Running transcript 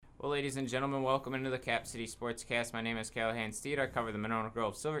Well, ladies and gentlemen, welcome into the Cap City Sportscast. My name is Calahan Steed. I cover the Monona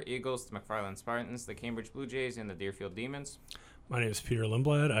Grove Silver Eagles, the McFarland Spartans, the Cambridge Blue Jays, and the Deerfield Demons. My name is Peter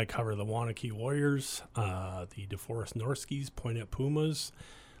Lindblad. I cover the Wanakee Warriors, the DeForest Norskies, Poinet Pumas,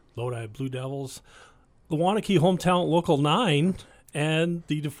 Lodi Blue Devils, the Wanakee Hometown Local 9, and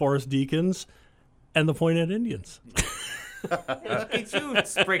the DeForest Deacons, and the Poinet Indians. Hey, look at you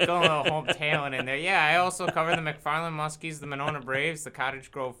sprinkling a home talent in there. Yeah, I also cover the McFarland Muskies, the Monona Braves, the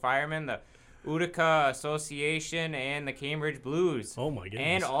Cottage Grove Firemen, the Utica Association, and the Cambridge Blues. Oh, my goodness.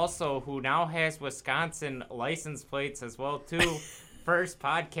 And also who now has Wisconsin license plates as well, too. First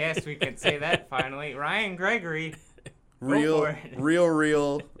podcast, we can say that finally. Ryan Gregory.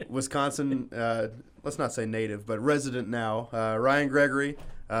 Real Wisconsin, let's not say native, but resident now. Ryan Gregory,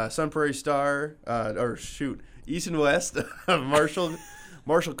 Sun Prairie Star, East and West, Marshall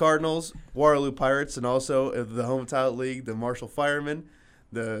Cardinals, Waterloo Pirates, and also the Hometown League, the Marshall Firemen,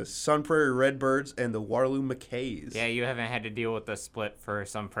 the Sun Prairie Redbirds, and the Waterloo McKays. Yeah, you haven't had to deal with the split for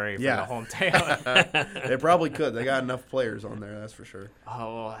Sun Prairie for the hometown. They probably could. They got enough players on there, that's for sure.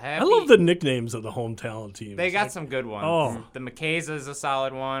 Oh, I love the nicknames of the hometown teams. They got some good ones. Oh. The McKays is a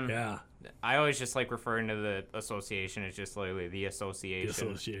solid one. Yeah. I always just like referring to the association as just literally the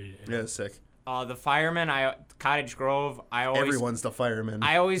association. Yeah, sick. The Firemen, Cottage Grove, everyone's the Firemen.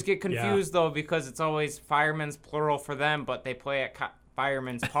 I always get confused, though, because it's always Firemen's plural for them, but they play at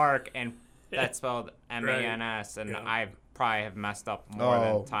Fireman's Park, and that's spelled M-A-N-S, and I probably have messed up more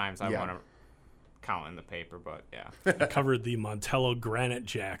than times I want to count in the paper, but yeah. I covered the Montello Granite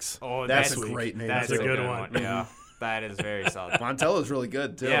Jacks. Oh, that's a great name. That's a good one. Yeah. That is very solid. Montello's really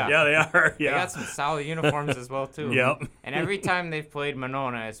good, too. Yeah, they are. Yeah. They got some solid uniforms as well, too. Yep. And every time they've played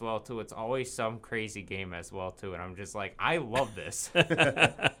Monona as well, too, it's always some crazy game as well, too. And I'm just like, I love this.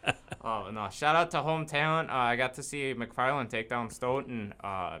 Oh, no. Shout out to Home Talent. I got to see McFarland take down Stoughton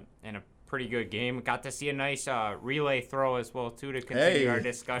in a pretty good game. Got to see a nice relay throw as well, too, to continue our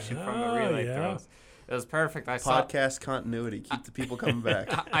discussion from the relay throws. It was perfect. Podcast continuity. Keep the people coming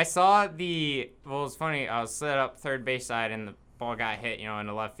back. I saw it was funny. I was set up third base side, and the ball got hit, in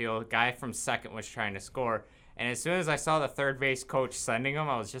the left field. The guy from second was trying to score. And as soon as I saw the third base coach sending him,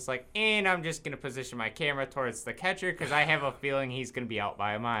 I was just like, and I'm just going to position my camera towards the catcher because I have a feeling he's going to be out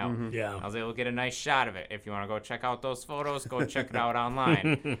by a mile. Mm-hmm. Yeah. I was able to get a nice shot of it. If you want to go check out those photos, go check it out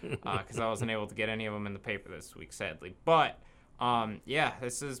online because I wasn't able to get any of them in the paper this week, sadly. But,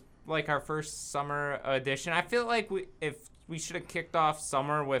 this is like our first summer edition. I feel like we should have kicked off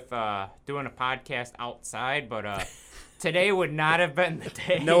summer with doing a podcast outside, but today would not have been the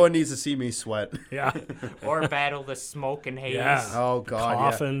day. No one needs to see me sweat. Yeah. Or battle the smoke and haze. Yeah. Oh, God.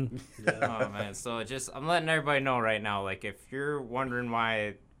 Coughing. Yeah. Oh, man. So I'm letting everybody know right now, like, if you're wondering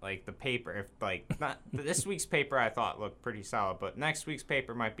why, like, the paper, not this week's paper I thought looked pretty solid, but next week's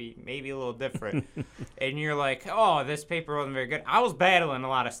paper might be maybe a little different. And you're like, oh, this paper wasn't very good. I was battling a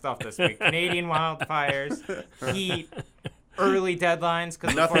lot of stuff this week. Canadian wildfires, heat, early deadlines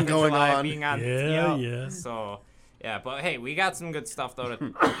because the 4th of July being on. Yeah. So, yeah, but hey, we got some good stuff, though,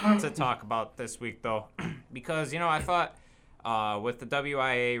 to talk about this week, though, because, I thought with the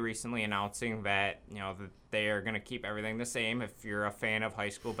WIAA recently announcing that, that they are going to keep everything the same. If you're a fan of high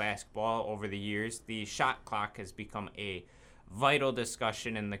school basketball over the years, the shot clock has become a vital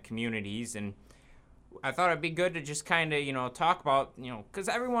discussion in the communities, and I thought it'd be good to just kind of, talk about, because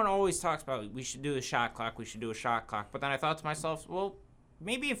everyone always talks about we should do a shot clock, but then I thought to myself, well,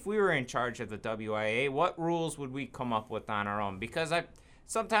 maybe if we were in charge of the WIAA, what rules would we come up with on our own? Because I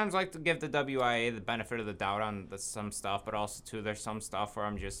sometimes like to give the WIAA the benefit of the doubt on some stuff, but also, too, there's some stuff where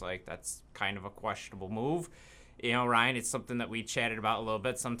I'm just like, that's kind of a questionable move. Ryan, it's something that we chatted about a little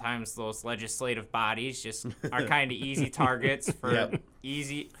bit. Sometimes those legislative bodies just are kind of easy targets for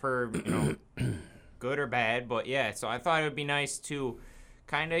good or bad. But, yeah, so I thought it would be nice to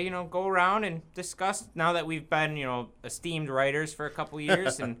kind of, go around and discuss now that we've been, esteemed writers for a couple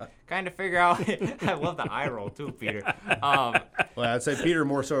years and kind of figure out. I love the eye roll too, Peter. Well, I'd say Peter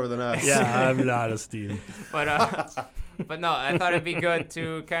more so than us. Yeah, I'm not esteemed. But no, I thought it'd be good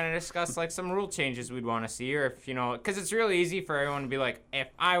to kind of discuss like some rule changes we'd want to see, or if because it's really easy for everyone to be like, if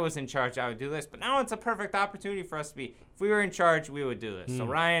I was in charge, I would do this. But now it's a perfect opportunity for us to be. If we were in charge, we would do this. So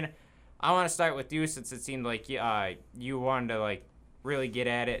Ryan, I want to start with you since it seemed like you wanted to really get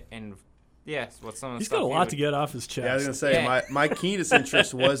at it, and what's some of the He's stuff got a lot to get off his chest. Yeah, I was gonna say my keenest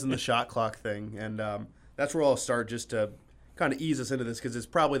interest was in the shot clock thing, and that's where I'll start just to kind of ease us into this because it's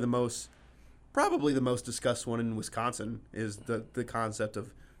probably the most discussed one in Wisconsin is the concept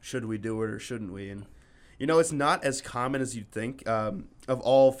of should we do it or shouldn't we, and it's not as common as you'd think. Of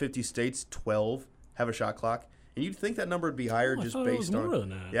all 50 states, 12 have a shot clock, And you'd think that number would be higher just thought it based was on more than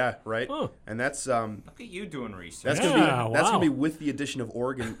that. Yeah, right. Huh. And that's Look at you doing research. that's Yeah, gonna be wow. with the addition of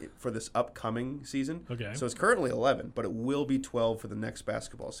Oregon for this upcoming season. Okay. So it's currently 11, but it will be 12 for the next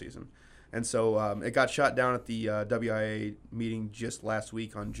basketball season. And so it got shot down at the WIAA meeting just last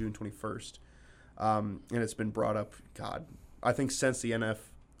week on June 21st, and it's been brought up. God, I think since the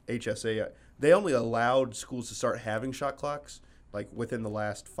NFHSA, they only allowed schools to start having shot clocks like within the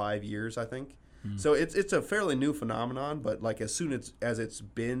last 5 years, I think. So it's a fairly new phenomenon, but like as soon as it's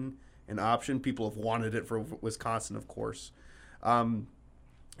been an option, people have wanted it for Wisconsin, of course.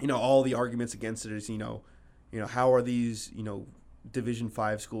 All the arguments against it is, how are these, Division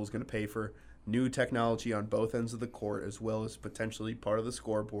 5 schools going to pay for new technology on both ends of the court, as well as potentially part of the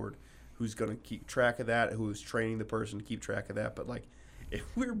scoreboard? Who's going to keep track of that? Who's training the person to keep track of that? But like, if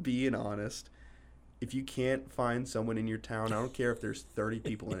we're being honest, if you can't find someone in your town, I don't care if there's 30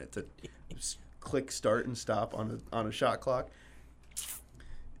 people in it, to click start and stop on a shot clock,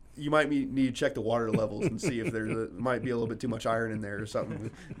 you might need to check the water levels and see if there might be a little bit too much iron in there or something.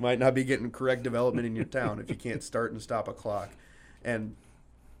 You might not be getting correct development in your town if you can't start and stop a clock. And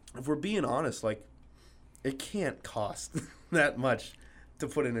if we're being honest, like, it can't cost that much to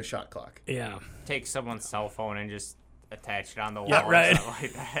put in a shot clock. Yeah. Take someone's cell phone and just attach it on the wall. Yeah, right. Or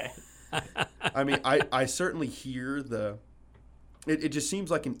something like that. I mean, I certainly hear it just seems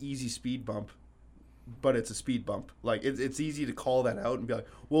like an easy speed bump, but it's a speed bump. Like, it's easy to call that out and be like,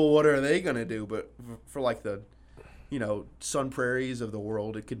 well, what are they going to do? But for like the, Sun Prairies of the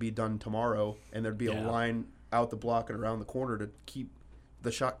world, it could be done tomorrow, and there'd be a line out the block and around the corner to keep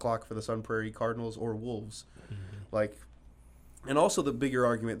the shot clock for the Sun Prairie Cardinals or Wolves. Like, and also the bigger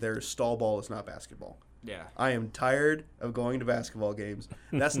argument there is stall ball is not basketball. Yeah. I am tired of going to basketball games.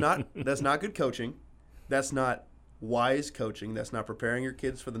 That's not good coaching. That's not wise coaching. That's not preparing your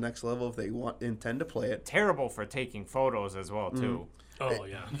kids for the next level if they intend to play it. Terrible for taking photos as well, too. Oh,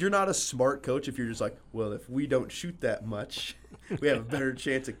 yeah. You're not a smart coach if you're just like, well, if we don't shoot that much, we have a better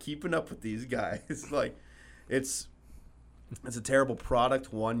chance of keeping up with these guys. Like, it's a terrible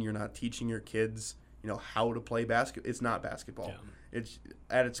product. One, you're not teaching your kids, how to play basketball. It's not basketball. Yeah. It's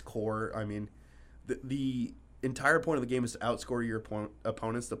at its core. I mean, the entire point of the game is to outscore your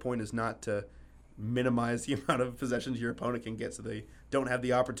opponents. The point is not to minimize the amount of possessions your opponent can get, so they don't have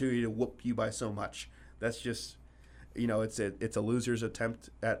the opportunity to whoop you by so much. That's just, it's a loser's attempt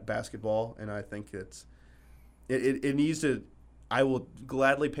at basketball, and I think it needs to. I will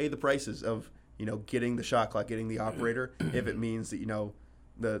gladly pay the prices of getting the shot clock, getting the operator, if it means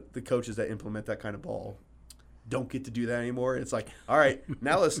that the coaches that implement that kind of ball don't get to do that anymore. It's like, all right,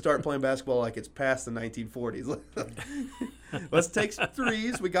 now let's start playing basketball like it's past the 1940s. Let's take some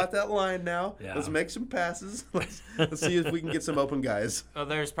threes. We got that line now. Yeah. Let's make some passes. Let's see if we can get some open guys. Well,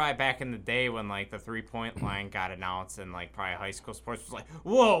 there's probably back in the day when, like, the three-point line got announced and, like, probably high school sports was like,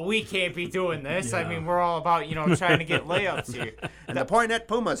 whoa, we can't be doing this. Yeah. I mean, we're all about, trying to get layups here. And the Poinet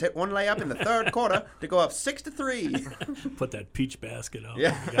Pumas hit one layup in the third quarter to go up 6-3. Put that peach basket up.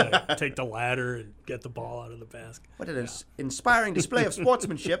 Yeah. You got to take the ladder and get the ball out of the basket. What an inspiring display of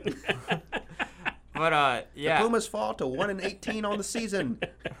sportsmanship. But, yeah. The Pumas fall to 1-18 on the season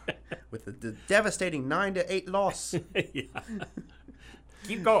with the devastating 9-8 loss. Yeah.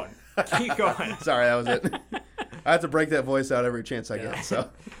 Keep going. Keep going. Sorry, that was it. I have to break that voice out every chance I get. So,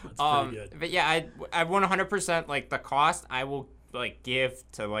 That's pretty good. But yeah, I 100% like the cost I will like give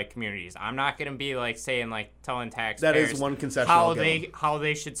to like communities. I'm not gonna be like saying like telling taxpayers that is one concession. how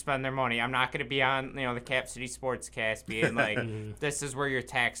they should spend their money. I'm not gonna be on the Cap City Sportscast being like this is where your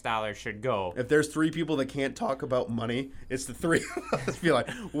tax dollars should go. If there's three people that can't talk about money, it's the three of us. Be like,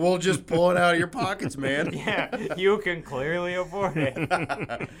 we'll just pull it out of your pockets, man. Yeah, you can clearly afford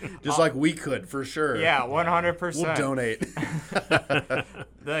it. Just like we could for sure. Yeah, 100%. We'll donate.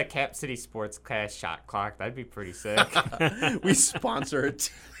 The Cap City Sportscast shot clock, that'd be pretty sick. We sponsor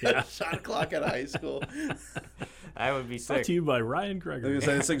a shot clock at high school. That would be Brought sick. to you by Ryan I Gregory. was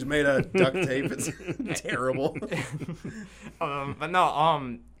gonna say, this thing's made out of duct tape. It's terrible. But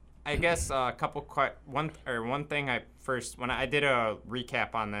no, I guess a couple one thing when I did a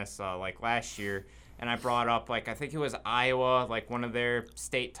recap on this like last year, and I brought up like I think it was Iowa, like one of their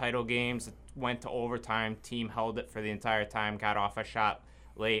state title games went to overtime. Team held it for the entire time, got off a shot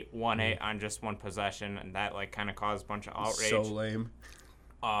late, won it on just one possession, and that like kind of caused a bunch of outrage. So lame.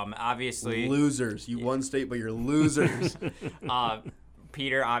 Obviously Losers. You won state, but you're losers.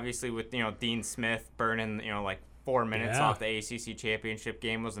 Peter, obviously with Dean Smith burning like 4 minutes off the ACC championship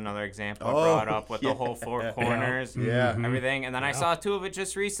game was another example I brought up with the whole four corners, everything. And then I saw two of it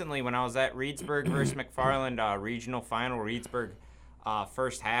just recently when I was at Reedsburg versus McFarland regional final. Reedsburg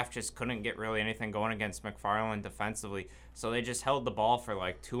first half just couldn't get really anything going against McFarland defensively. So they just held the ball for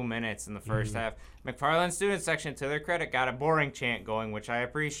like 2 minutes in the first half. McFarland student section, to their credit, got a boring chant going, which I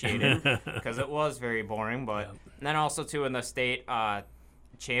appreciated because it was very boring. But and then also, too, in the state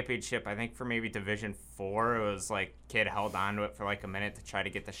championship, I think for maybe Division 4, it was like kid held on to it for like a minute to try to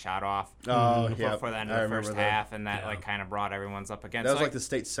get the shot off before the end of the first half, and that like kind of brought everyone's up against. That was like the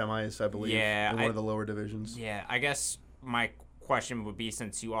state semis, I believe, in one of the lower divisions. Yeah, I guess my question would be,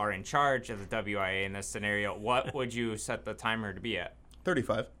 since you are in charge of the WIAA in this scenario, what would you set the timer to be at?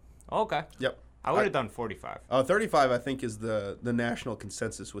 35. Okay. Yep. I would have done 45. 35, I think, is the national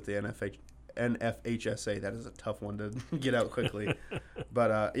consensus with the NFHSA. That is a tough one to get out quickly.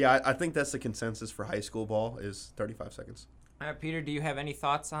 But, I think that's the consensus for high school ball is 35 seconds. Peter, do you have any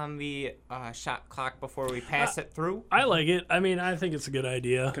thoughts on the shot clock before we pass it through? I like it. I mean, I think it's a good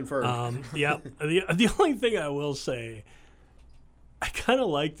idea. Confirmed. Yeah. The only thing I will say, I kind of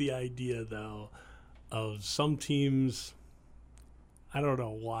like the idea, though, of some teams. I don't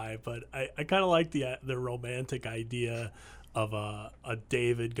know why, but I kind of like the romantic idea of a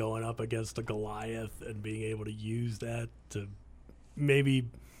David going up against a Goliath and being able to use that to maybe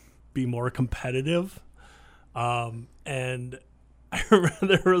be more competitive. And I remember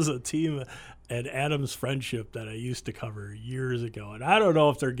there was a team at Adams Friendship that I used to cover years ago, and I don't know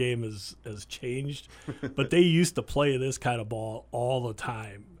if their game has changed, but they used to play this kind of ball all the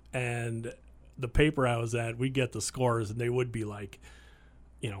time. And the paper I was at, we'd get the scores, and they would be like,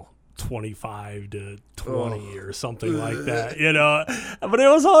 25 to 20 or something like that, But it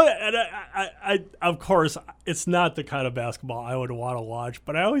was all, and I of course, it's not the kind of basketball I would want to watch,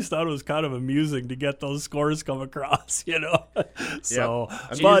 but I always thought it was kind of amusing to get those scores come across, So,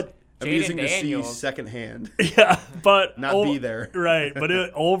 but amusing to see secondhand. Yeah, but not be there. Right, but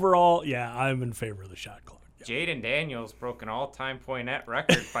overall, I'm in favor of the shot clock. Yeah. Jaden Daniels broke an all-time point-net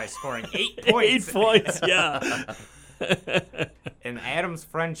record by scoring 8 points. 8 points, yeah. And Adams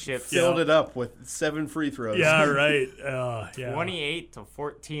Friendship filled it up with 7 free throws. Yeah, right. 28 to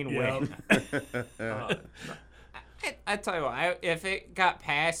 14 win. I tell you what, if it got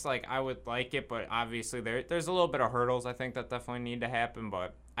passed, I would like it, but obviously there's a little bit of hurdles I think that definitely need to happen,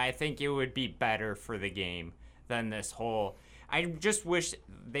 but I think it would be better for the game than this whole. I just wish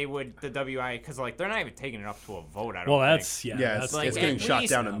they would, the WIAA, because they're not even taking it up to a vote. I don't think. It's getting shot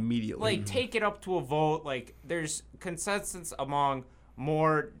down immediately. Take it up to a vote. There's consensus among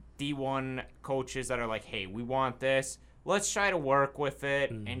more D1 coaches that are like, hey, we want this. Let's try to work with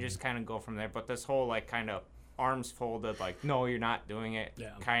it and just kind of go from there. But this whole kind of arms folded, no, you're not doing it,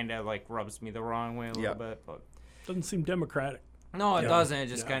 kind of rubs me the wrong way a little bit. But doesn't seem democratic. No, it doesn't. It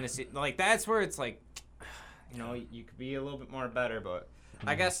just kind of seems that's where it's you could be a little bit more better, but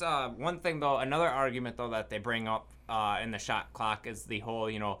I guess one thing, though, another argument, though, that they bring up in the shot clock is the whole,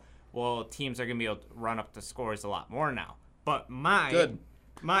 well, teams are going to be able to run up the scores a lot more now. But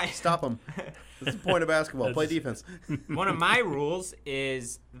stop them. That's the point of basketball. Play defense. One of my rules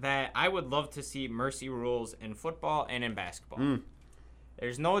is that I would love to see mercy rules in football and in basketball.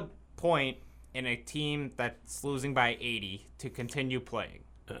 There's no point in a team that's losing by 80 to continue playing.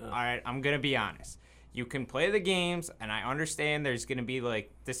 All right, I'm going to be honest. You can play the games, and I understand there's going to be,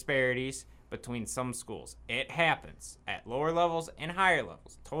 disparities between some schools. It happens at lower levels and higher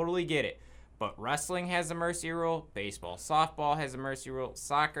levels. Totally get it. But wrestling has a mercy rule. Baseball, softball has a mercy rule.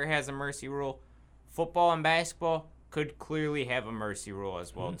 Soccer has a mercy rule. Football and basketball could clearly have a mercy rule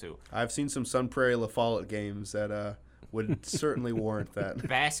as well, too. I've seen some Sun Prairie La Follette games that would certainly warrant that.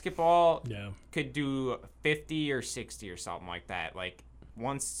 Basketball could do 50 or 60 or something like that.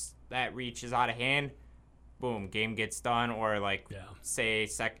 Once that reaches out of hand, boom, game gets done, or say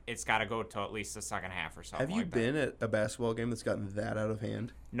it's got to go to at least the second half or something. Have you been at a basketball game that's gotten that out of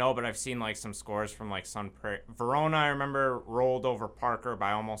hand? No, but I've seen some scores from Sun Prairie. Verona, I remember, rolled over Parker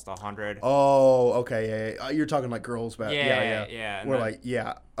by almost 100. Oh, okay, yeah. You're talking girls basketball. Yeah. We're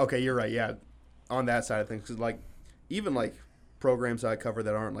okay, you're right, yeah. On that side of things, because even programs I cover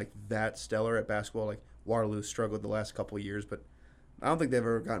that aren't that stellar at basketball, Waterloo struggled the last couple of years, but I don't think they've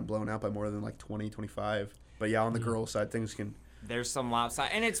ever gotten blown out by more than 20, 25. But yeah, on the girls' side, things can. There's some lopside,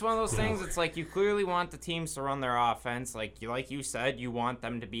 and it's one of those things. It's you clearly want the teams to run their offense, like you said, you want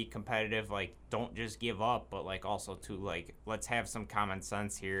them to be competitive. Don't just give up, but also to let's have some common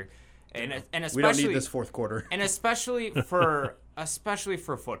sense here, and especially we don't need this fourth quarter, and especially for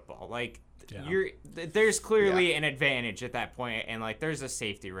football, there's clearly an advantage at that point, and there's a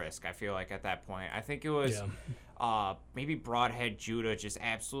safety risk. I feel at that point, I think it was. Maybe Broadhead Judah just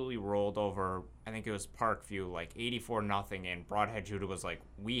absolutely rolled over. I think it was Parkview, 84-0, and Broadhead Judah was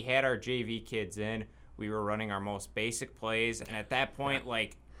we had our JV kids in. We were running our most basic plays, and at that point,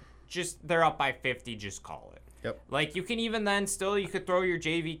 like, just they're up by 50, just call it. Yep. Like, you can even then still, you could throw your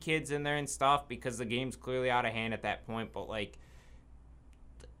JV kids in there and stuff because the game's clearly out of hand at that point. But, like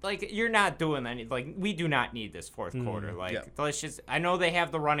you're not doing any, like, we do not need this fourth quarter. Like, let's just, I know they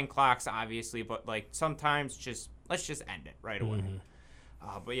have the running clocks, obviously, but, like, sometimes let's just end it right away.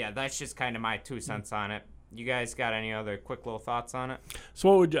 But, yeah, that's just kind of my 2 cents on it. You guys got any other quick little thoughts on it? So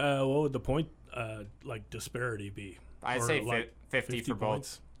what would the point, disparity be? I'd say like 50 for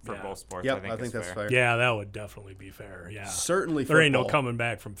points? both sports. Yep, I think that's fair. Yeah, that would definitely be fair. Yeah, certainly. There ain't no coming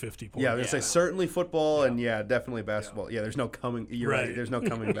back from 50 points. Yeah, I was gonna say certainly football and definitely basketball. Yeah, there's no coming. You're right. There's no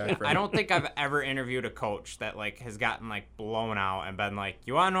coming back. From I don't think I've ever interviewed a coach that like has gotten like blown out and been like,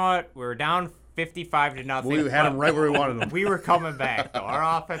 you wanna know what? We're down 55-0. We had them right where we wanted them. We were coming back though.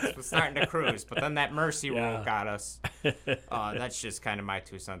 Our offense was starting to cruise, but then that mercy rule got us. That's just kind of my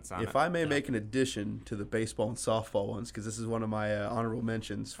 2 cents on it. If I may make an addition to the baseball and softball ones, because this is one of my honorable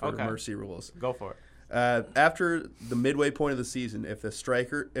mentions for mercy rules. Go for it. After the midway point of the season, if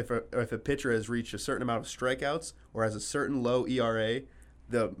a pitcher has reached a certain amount of strikeouts or has a certain low ERA,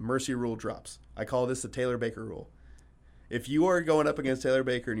 the mercy rule drops. I call this the Taylor Baker rule. If you are going up against Taylor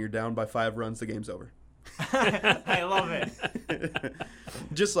Baker and you're down by 5 runs, the game's over. I love it.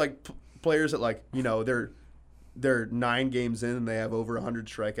 Just like players that, like, you know, they're 9 games in and they have over 100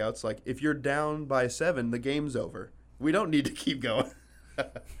 strikeouts. Like, if you're down by 7, the game's over. We don't need to keep going.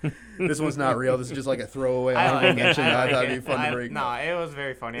 This one's not real. This is just like a throwaway. I thought it'd be fun to bring. No, it was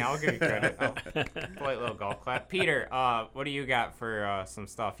very funny. I'll give you credit. Polite little golf clap. Peter, what do you got for some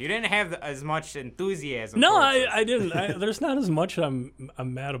stuff? You didn't have as much enthusiasm. No, I didn't. There's not as much I'm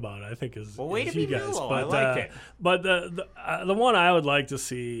mad about, I think, as, way as to you be guys. mellow. But, I like it. But the one I would like to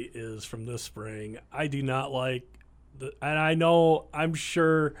see is from this spring. I do not like, and I'm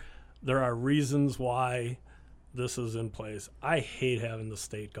sure there are reasons why this is in place. I hate having the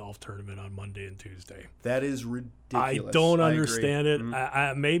state golf tournament on Monday and Tuesday. That is ridiculous. I don't understand it.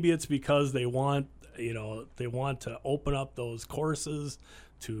 Mm-hmm. Maybe it's because they want to open up those courses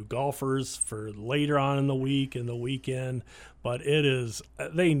to golfers for later on in the week and the weekend, but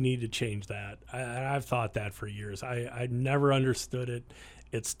they need to change that. I've thought that for years. I never understood it.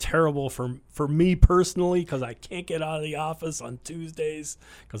 It's terrible for me personally because I can't get out of the office on Tuesdays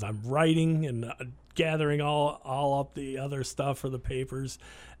because I'm writing and gathering all up the other stuff for the papers,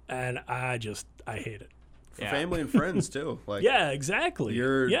 and I hate it. For family and friends too. Like, yeah, exactly.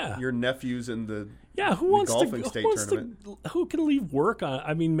 Your nephews in the golfing state tournament. Who can leave work on?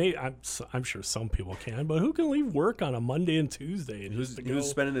 I mean, maybe I'm sure some people can, but who can leave work on a Monday and Tuesday? And who's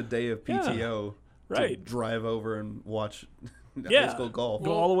spending a day of PTO to drive over and watch high school golf?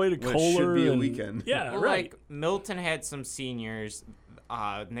 Go all the way to Kohler. It should be a weekend. Yeah, well, right. Like Milton had some seniors.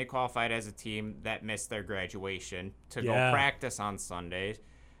 And they qualified as a team that missed their graduation to go practice on Sundays.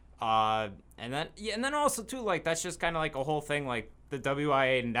 And then also too, like, that's just kind of like a whole thing. Like, the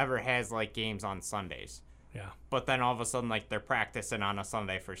WIAA never has like games on Sundays. Yeah. But then all of a sudden, like, they're practicing on a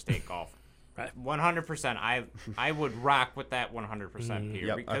Sunday for state golf. Right. 100%. I would rock with that 100%, Peter.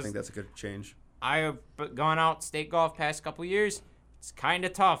 Yep, because I think that's a good change. I have gone out state golf past couple years. It's kind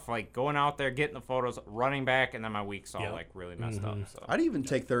of tough, like going out there, getting the photos, running back, and then my week's all like really messed up. So I'd even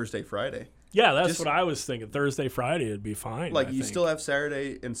take Thursday, Friday. Yeah, that's what I was thinking. Thursday, Friday would be fine. Like, you still have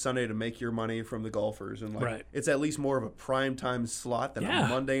Saturday and Sunday to make your money from the golfers, and like it's at least more of a prime time slot than a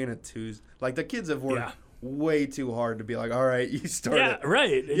Monday and a Tuesday. Like, the kids have worked way too hard to be like, all right, you start. Yeah,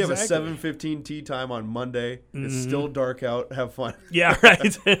 right. You have a 7:15 tee time on Monday. It's still dark out. Have fun. Yeah,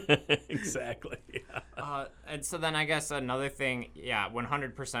 right. Exactly. Yeah. And so then I guess another thing,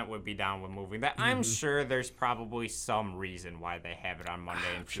 100% would be down with moving that. I'm sure there's probably some reason why they have it on Monday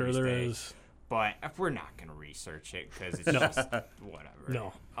and Tuesday. Sure there is. But if we're not going to research it because it's just whatever.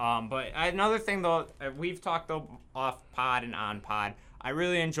 No. But another thing, though, we've talked off pod and on pod. I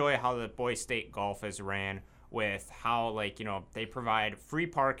really enjoy how the boys state golf is ran with how, like, you know, they provide free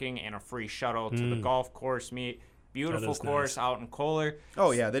parking and a free shuttle to the golf course meet. Beautiful course out in Kohler.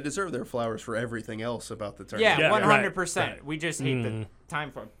 Oh, yeah. They deserve their flowers for everything else about the tournament. Yeah, 100%. Right. We just hate the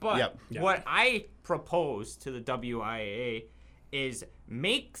time for it. But what I propose to the WIAA is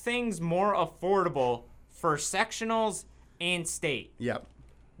make things more affordable for sectionals and state. Yep.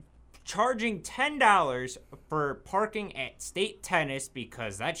 Charging $10 for parking at state tennis,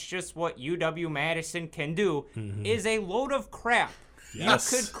 because that's just what UW-Madison can do, is a load of crap.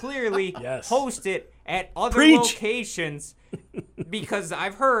 Yes. You could clearly host it at other Preach. locations, because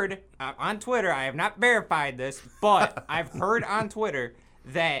I've heard on Twitter, I have not verified this, but I've heard on Twitter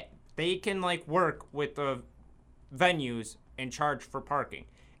that they can, like, work with the venues and charge for parking.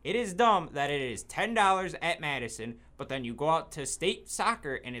 It is dumb that it is $10 at Madison, but then you go out to state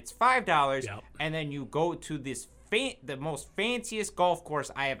soccer and it's $5, and then you go to this the most fanciest golf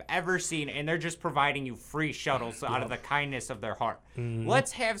course I have ever seen, and they're just providing you free shuttles out of the kindness of their heart.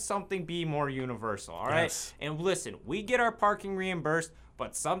 Let's have something be more universal, all right? Yes. And listen, we get our parking reimbursed,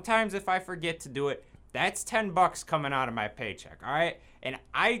 but sometimes if I forget to do it, that's $10 coming out of my paycheck, all right? And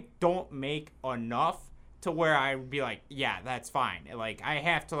I don't make enough to where I would be like, yeah, that's fine. Like, I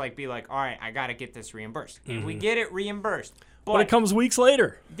have to, like, be like, all right, I got to get this reimbursed. And we get it reimbursed. But it comes weeks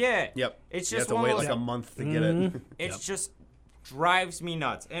later. Yeah. Yep. It's You just have to one wait of like those, a month to get it. it just drives me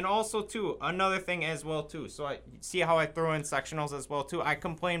nuts. And also, too, another thing as well, too. So I see how I throw in sectionals as well, too. I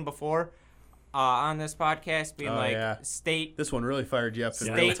complained before on this podcast being state. This one really fired you up in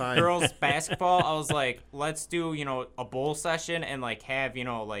real State time. girls basketball. I was like, let's do, a bowl session and, like, have,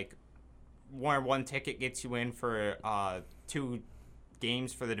 like, where one ticket gets you in for 2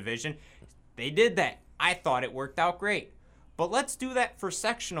 games for the division. They did that. I thought it worked out great. But let's do that for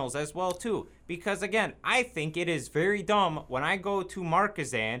sectionals as well, too. Because, again, I think it is very dumb when I go to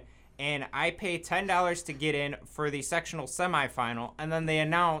Marquezan and I pay $10 to get in for the sectional semifinal, and then they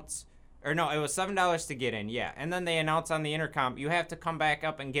announce, or no, it was $7 to get in, yeah. And then they announce on the intercom, you have to come back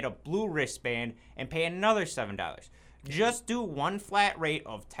up and get a blue wristband and pay another $7. Just do one flat rate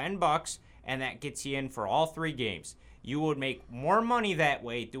of $10, and that gets you in for all 3 games. You would make more money that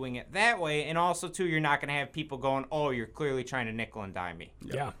way, doing it that way, and also, too, you're not going to have people going, oh, you're clearly trying to nickel and dime me.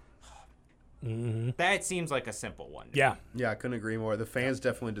 Yeah. That seems like a simple one. Yeah. Yeah, I couldn't agree more. The fans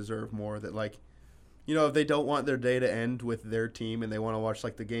definitely deserve more. That, like, if they don't want their day to end with their team and they want to watch,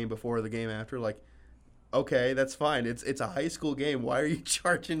 like, the game before or the game after, like, okay, that's fine. It's a high school game. Why are you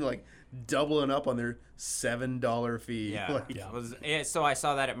charging, like, doubling up on their $7 fee? Yeah. Like, So I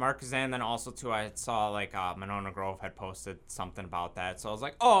saw that at Marquezan. Then also, too, I saw, like, Monona Grove had posted something about that. So I was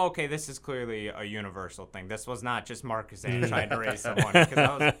like, oh, okay, this is clearly a universal thing. This was not just Marquezan trying to raise some money. Because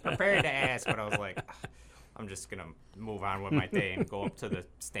I was prepared to ask, but I was like, I'm just going to move on with my day and go up to the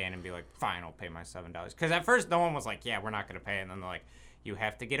stand and be like, fine, I'll pay my $7. Because at first, no one was like, yeah, we're not going to pay. And then they're like, you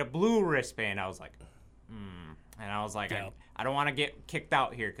have to get a blue wristband. I was like, And I was like, I don't want to get kicked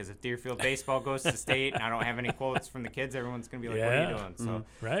out here because if Deerfield baseball goes to state and I don't have any quotes from the kids, everyone's going to be like, what are you doing? So,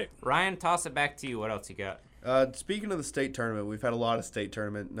 right. Ryan, toss it back to you. What else you got? Speaking of the state tournament, we've had a lot of state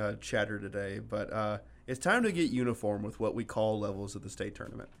tournament chatter today, but it's time to get uniform with what we call levels of the state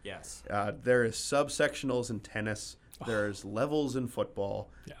tournament. Yes. There is subsectionals in tennis. There's levels in football.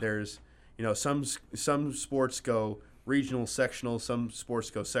 Yeah. There's, some sports go regional, sectional. Some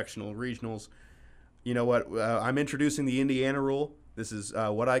sports go sectional, regionals. You know what? I'm introducing the Indiana rule. This is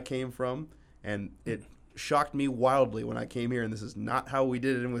what I came from, and it shocked me wildly when I came here, and this is not how we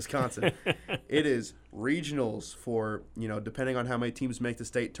did it in Wisconsin. It is regionals for, depending on how many teams make the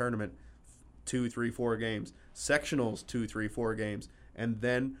state tournament, 2, 3, 4 games. Sectionals, 2, 3, 4 games. And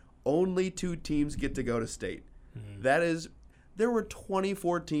then only 2 teams get to go to state. That is, there were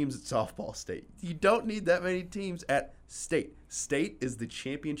 24 teams at softball state. You don't need that many teams at state. State is the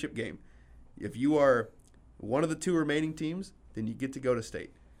championship game. If you are one of the 2 remaining teams, then you get to go to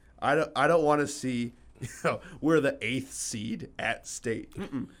state. I don't want to see, we're the 8th seed at state.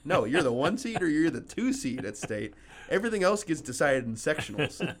 No, you're the 1 seed or you're the 2 seed at state. Everything else gets decided in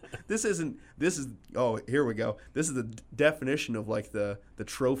sectionals. Here we go. This is the definition of like the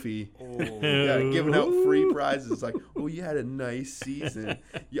trophy. Giving out free prizes. Like, you had a nice season.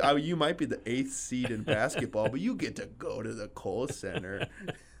 You might be the 8th seed in basketball, but you get to go to the Kohl Center.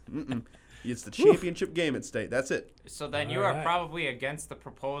 It's the championship game at state. That's it. So then you are probably against the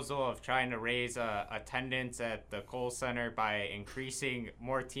proposal of trying to raise attendance at the Kohl Center by increasing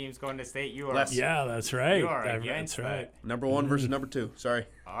more teams going to state. You are Less. Yeah, that's right. You are against that's right. that. Number 1 versus number 2. Sorry.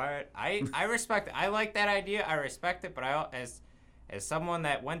 All right, I respect it. I like that idea. I respect it, but as someone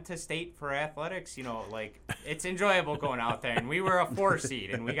that went to state for athletics, it's enjoyable going out there. And we were a 4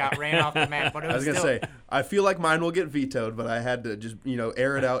 seed, and we got ran off the map. But I was going to say, I feel like mine will get vetoed, but I had to just,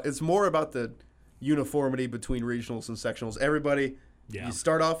 air it out. It's more about the uniformity between regionals and sectionals. Everybody, you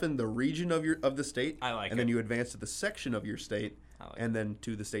start off in the region of the state, and then you advance to the section of your state, and then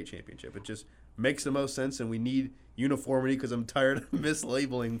to the state championship. It just makes the most sense, and we need uniformity because I'm tired of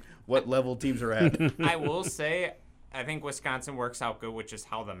mislabeling what level teams are at. I will say, I think Wisconsin works out good with just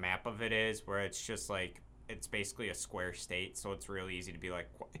how the map of it is, where it's just like it's basically a square state, so it's really easy to be like.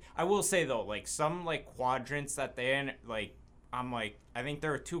 I will say though, like some like quadrants that they in, like I'm like I think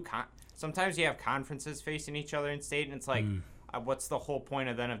there are 2. Sometimes you have conferences facing each other in state, and it's like, what's the whole point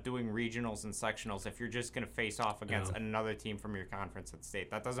of doing regionals and sectionals if you're just gonna face off against another team from your conference at state?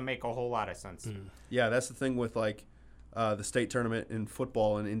 That doesn't make a whole lot of sense. Yeah, that's the thing with like the state tournament in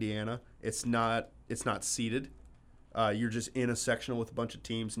football in Indiana. It's not seeded. You're just in a sectional with a bunch of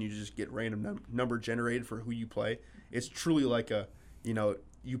teams, and you just get random number generated for who you play. It's truly like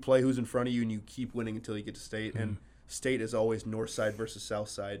you play who's in front of you, and you keep winning until you get to state. And state is always north side versus south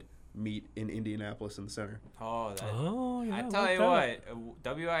side meet in Indianapolis in the center. Yeah. I tell you what,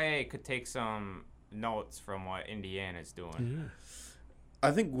 WIAA could take some notes from what Indiana's doing. Mm-hmm.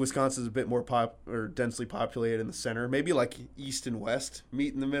 I think Wisconsin's a bit more densely populated in the center. Maybe like east and west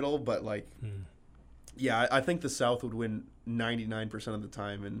meet in the middle, but yeah, I think the South would win 99% of the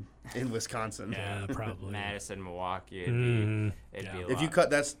time in Wisconsin. Yeah, probably. Madison, Milwaukee, it'd be a lot.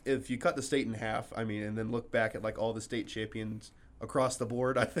 If you cut the state in half, and then look back at like all the state champions across the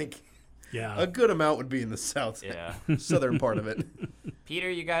board, I think a good amount would be in the South, southern part of it.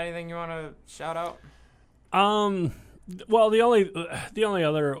 Peter, you got anything you want to shout out? Well, the only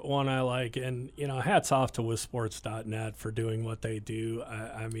other one I like, and hats off to WISports.net for doing what they do.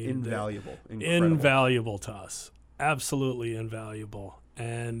 I mean, invaluable, invaluable to us, absolutely invaluable.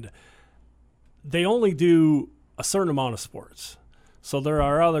 And they only do a certain amount of sports. So there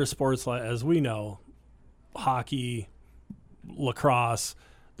are other sports, like, as we know, hockey, lacrosse,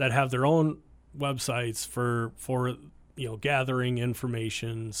 that have their own websites for gathering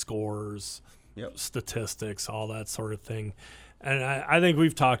information, scores. Yep. Statistics, all that sort of thing. And I think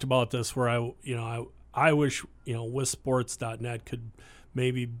we've talked about this where I wish WISports.net could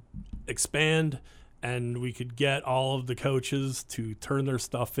maybe expand and we could get all of the coaches to turn their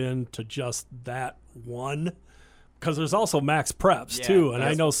stuff in to just that one, because there's also max preps too, and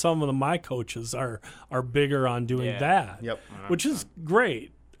I know some of my coaches are bigger on doing that, which is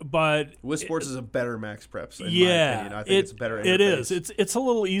great. But WISports is a better Max Preps, in my opinion. I think it's better interface. It is. It's a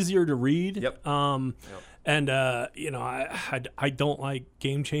little easier to read. Yep. And I don't like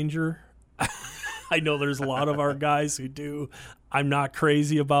Game Changer. I know there's a lot of our guys who do. I'm not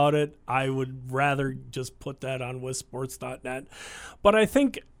crazy about it. I would rather just put that on WISports.net. But I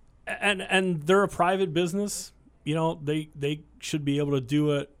think, and they're a private business. They should be able to do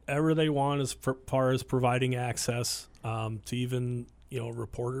whatever they want as far as providing access to even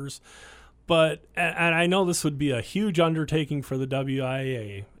reporters. But and I know this would be a huge undertaking for the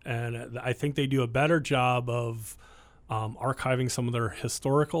WIAA, and I think they do a better job of archiving some of their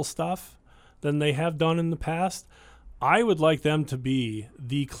historical stuff than they have done in the past. I would like them to be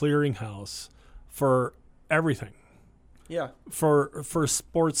the clearinghouse for everything. Yeah. For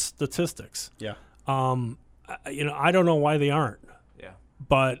sports statistics. Yeah. I don't know why they aren't. Yeah.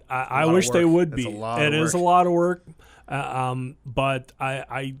 But I wish they would be. It is a lot of work. But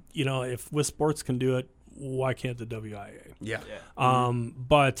if WISports can do it, why can't the WIAA? Yeah.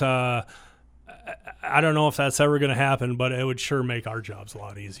 But I don't know if that's ever going to happen, but it would sure make our jobs a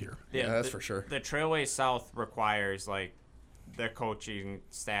lot easier. Yeah, that's for sure. The Trailway South requires the coaching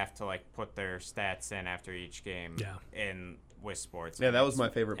staff to put their stats in after each game. In WISports. Yeah, that was my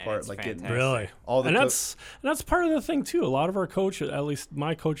favorite part. Getting really all the and that's part of the thing too. A lot of our coaches, at least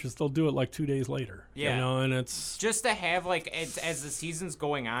my coaches, they'll do it 2 days later. Yeah, and it's just to have as the season's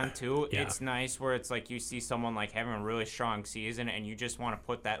going on too. Yeah. It's nice where it's you see someone having a really strong season, and you just want to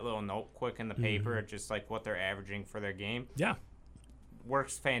put that little note quick in the paper, just what they're averaging for their game. Yeah,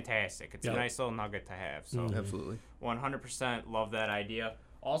 works fantastic. It's a nice little nugget to have. So absolutely, 100% love that idea.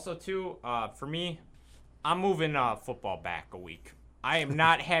 Also too, for me, I'm moving football back a week. I am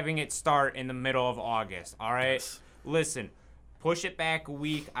not having it start in the middle of August, all right? Yes. Listen, push it back a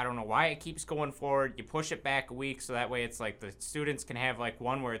week. I don't know why it keeps going forward. You push it back a week so that way it's the students can have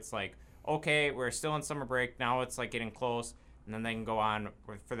one where it's okay, we're still in summer break. Now it's getting close, and then they can go on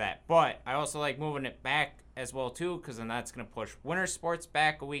for that. But I also like moving it back as well too, because then that's going to push winter sports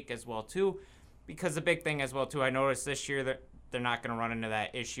back a week as well too, because the big thing as well too, I noticed this year that they're not going to run into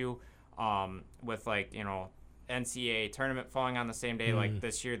that issue. With NCAA tournament falling on the same day,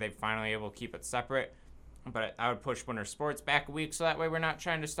 this year, they're finally able to keep it separate. But I would push winter sports back a week so that way we're not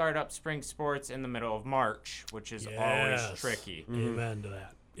trying to start up spring sports in the middle of March, which is always tricky. Amen to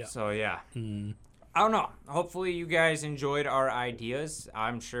that. Yeah. So, I don't know. Hopefully you guys enjoyed our ideas.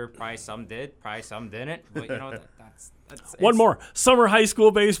 I'm sure probably some did, probably some didn't. But, that's one more. Summer high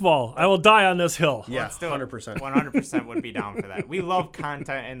school baseball. I will die on this hill. Yeah, 100%. 100% would be down for that. We love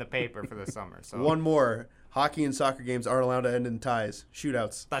content in the paper for the summer. So one more. Hockey and soccer games aren't allowed to end in ties.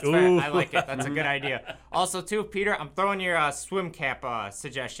 Shootouts. That's fair. I like it. That's a good idea. Also, too, Peter, I'm throwing your swim cap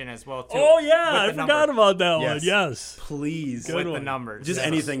suggestion as well, too. Oh, yeah. I forgot about that one. Yes. Please. Good with the numbers. Just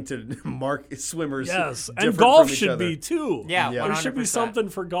anything to mark swimmers. Yes. And golf should be, too. Yeah, there should be something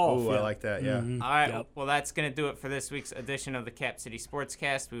for golf. Oh, I like that. Yeah. All right. Well, that's going to do it for this week's edition of the Cap City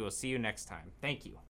Sportscast. We will see you next time. Thank you.